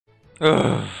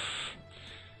Uf.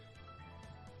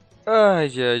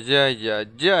 Ay, ay, ay,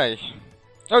 ay, ay.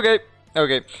 Ok,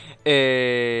 ok.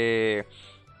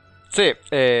 Sí,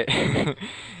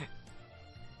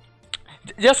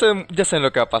 ya saben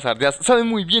lo que va a pasar. Ya saben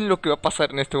muy bien lo que va a pasar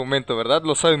en este momento, ¿verdad?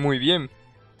 Lo saben muy bien.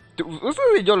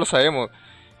 Ustedes y yo lo sabemos.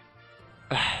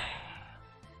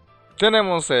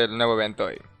 Tenemos el nuevo evento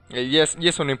hoy. Y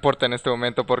eso no importa en este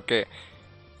momento porque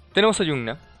tenemos a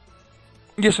Yuna.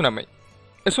 Y es una maid.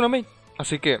 Es una maid.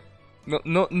 Así que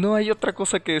no hay otra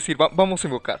cosa que decir. Vamos a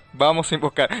invocar. Vamos a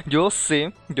invocar. Yo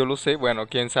lo sé. Bueno,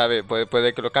 quién sabe.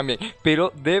 Puede que lo cambien.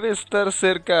 Pero debe estar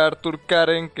cerca Arthur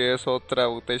Karen, que es otra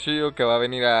Uteshio que va a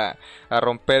venir a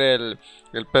romper el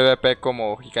PvP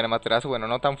como Hikane Materasu. Bueno,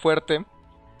 no tan fuerte,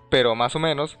 pero más o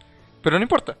menos. Pero no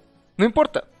importa. No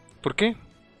importa. ¿Por qué?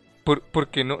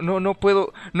 Porque no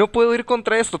puedo ir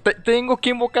contra esto. Tengo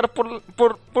que invocar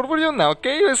por Yuna, ¿ok?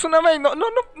 Es una main, no hay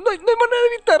manera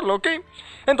de evitarlo, ¿ok?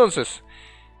 Entonces,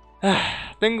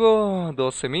 tengo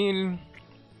 12.000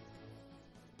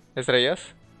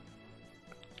 estrellas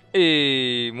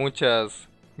y muchas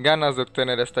ganas de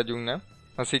obtener esta Yuna.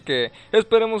 Así que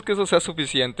esperemos que eso sea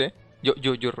suficiente.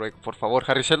 Yo ruego, por favor,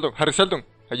 Harry Sheldon,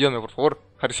 ayúdame, por favor,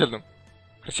 Harry Sheldon,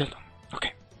 ok,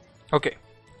 ok.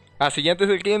 Siguiente es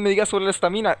el que me diga sobre la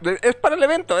estamina. Es para el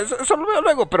evento, eso lo veo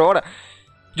luego, pero ahora.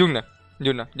 Yuna,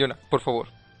 por favor.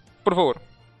 Por favor.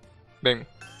 Ven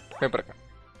para acá.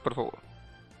 Por favor.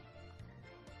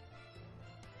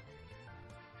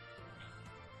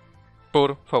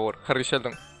 Por favor, Harry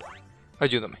Sheldon.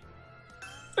 Ayúdame.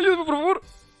 Ayúdame, por favor.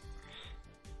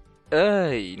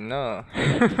 Ay, no.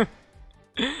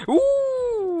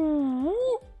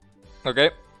 Ok.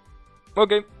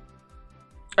 Ok.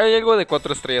 Hay algo de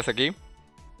 4 estrellas aquí.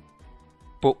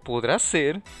 ¿Podrá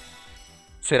ser?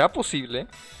 ¿Será posible?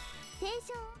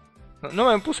 No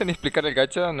me puse ni a explicar el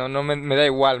gacha. No me da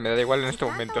igual, en este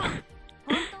momento.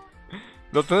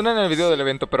 Lo tendrán en el video del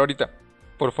evento, pero ahorita.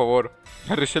 Por favor,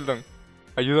 Harry Sheldon,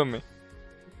 ayúdame.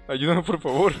 Ayúdame, por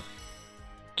favor.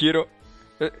 Quiero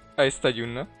a esta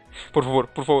Yuna. Por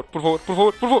favor.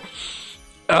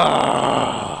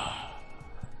 Ah.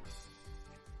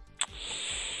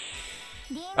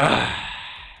 Ah.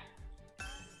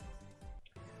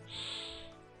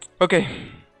 Ok.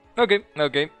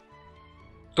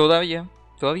 Todavía.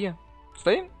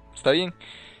 Está bien.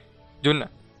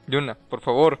 Yuna, por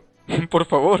favor. Por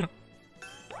favor.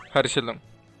 Harry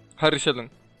Sheldon,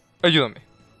 ayúdame.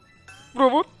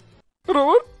 Por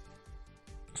favor.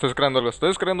 Estás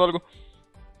creando algo.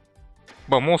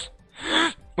 Vamos.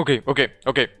 Ok.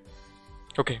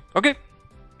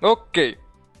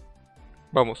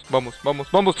 Vamos.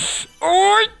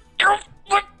 ¡Ay!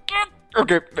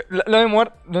 Ok, la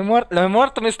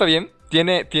memoria también está bien.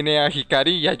 Tiene a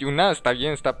Hikari y a Yuna, está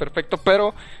bien, está perfecto,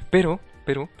 pero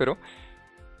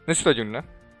necesito a Yuna.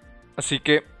 Así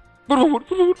que, por favor.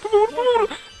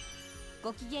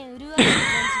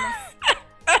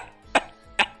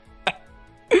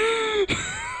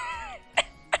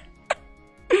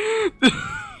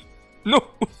 No.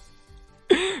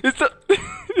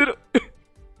 Pero...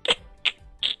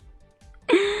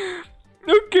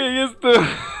 Ok, esto...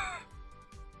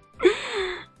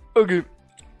 Ok.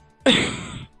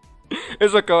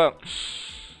 Eso acaba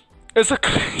de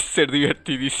ser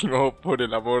divertidísimo, por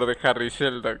el amor de Harry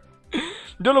Sheldon.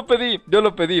 Yo lo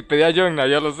pedí a Yuna,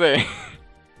 ya lo sé.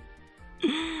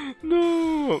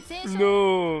 No.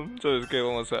 ¿Sabes qué?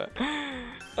 Vamos a...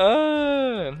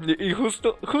 y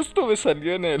justo me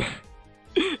salió en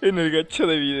el gacha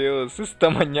de videos esta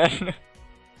mañana.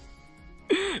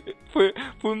 Fue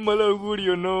un mal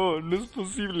augurio, no es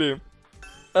posible.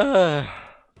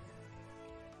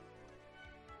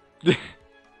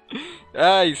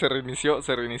 Ay, se reinició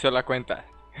la cuenta.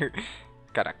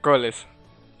 Caracoles.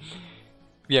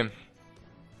 Bien.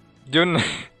 Yuna,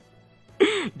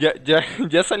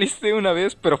 ya saliste una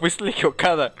vez, pero fuiste la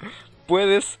equivocada.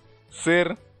 Puedes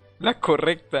ser la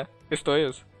correcta. Esto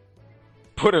es,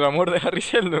 por el amor de Harry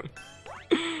Sheldon.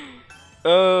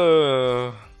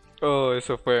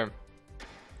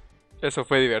 Eso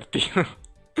fue divertido.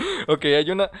 Ok, hay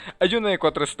una de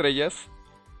 4 estrellas.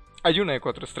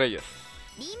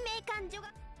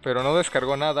 Pero no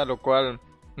descargó nada, lo cual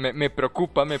me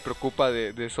preocupa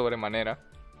de sobremanera.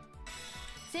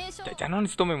 Ya no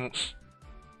necesito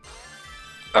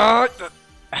Ay,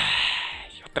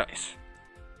 otra vez.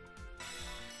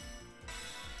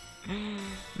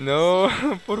 No,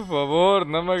 por favor,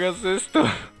 no me hagas esto.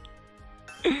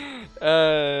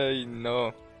 Ay,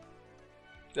 no.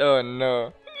 Oh,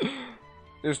 no.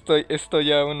 Estoy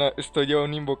ya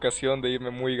una invocación de irme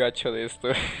muy gacho de esto.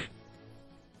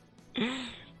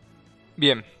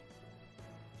 Bien.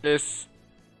 Es,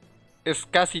 es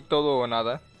casi todo o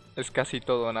nada. Es casi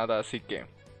todo o nada, así que...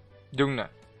 Yuna,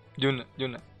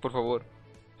 por favor.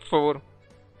 Por favor.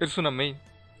 Eres una maid.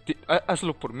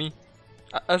 Hazlo por mí.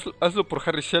 Hazlo por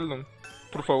Harry Sheldon.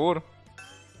 Por favor.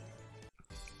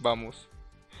 Vamos.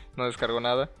 No descargo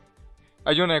nada.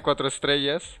 Hay una de 4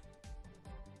 estrellas.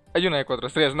 Hay una de 4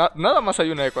 estrellas. Nada más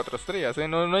hay una de 4 estrellas, ¿eh?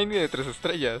 No hay ni de 3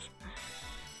 estrellas.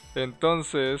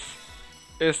 Entonces...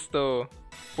 Esto...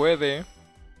 Puede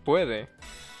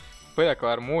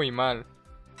acabar muy mal.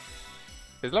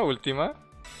 ¿Es la última?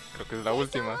 Creo que es la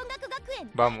última.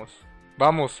 Vamos.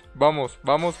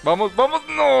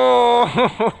 ¡No!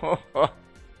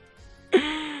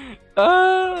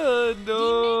 ¡Ah,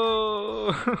 no!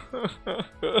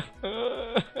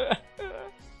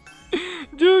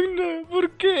 Yugna,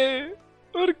 ¿por qué?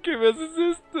 ¿Por qué me haces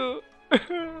esto?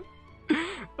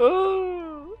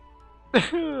 Oh.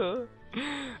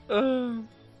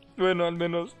 Bueno, al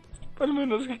menos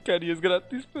Hikari es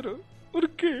gratis, pero ¿por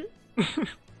qué?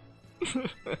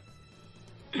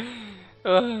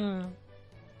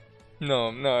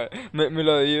 No, me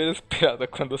lo debí haber esperado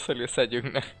cuando salió esa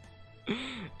Yugna.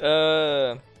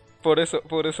 Por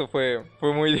eso fue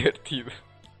muy divertido.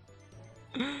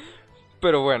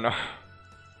 Pero bueno,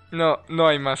 no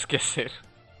hay más que hacer.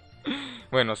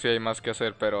 Bueno, sí hay más que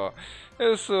hacer, pero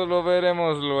eso lo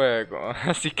veremos luego.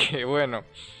 Así que bueno,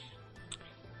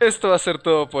 esto va a ser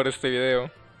todo por este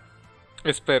video.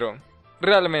 Espero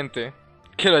realmente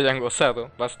que lo hayan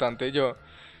gozado bastante. Yo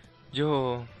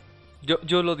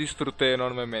lo disfruté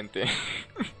enormemente.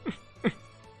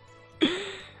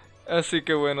 Así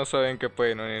que bueno, saben que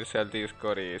pueden unirse al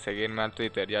Discord y seguirme al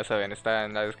Twitter. Ya saben, está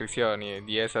en la descripción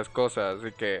y esas cosas.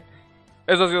 Así que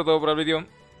eso ha sido todo por el video.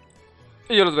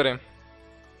 Y yo los veré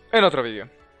en otro video.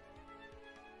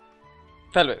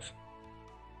 Tal vez.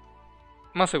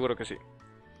 Más seguro que sí.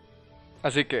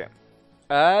 Así que,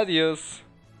 adiós.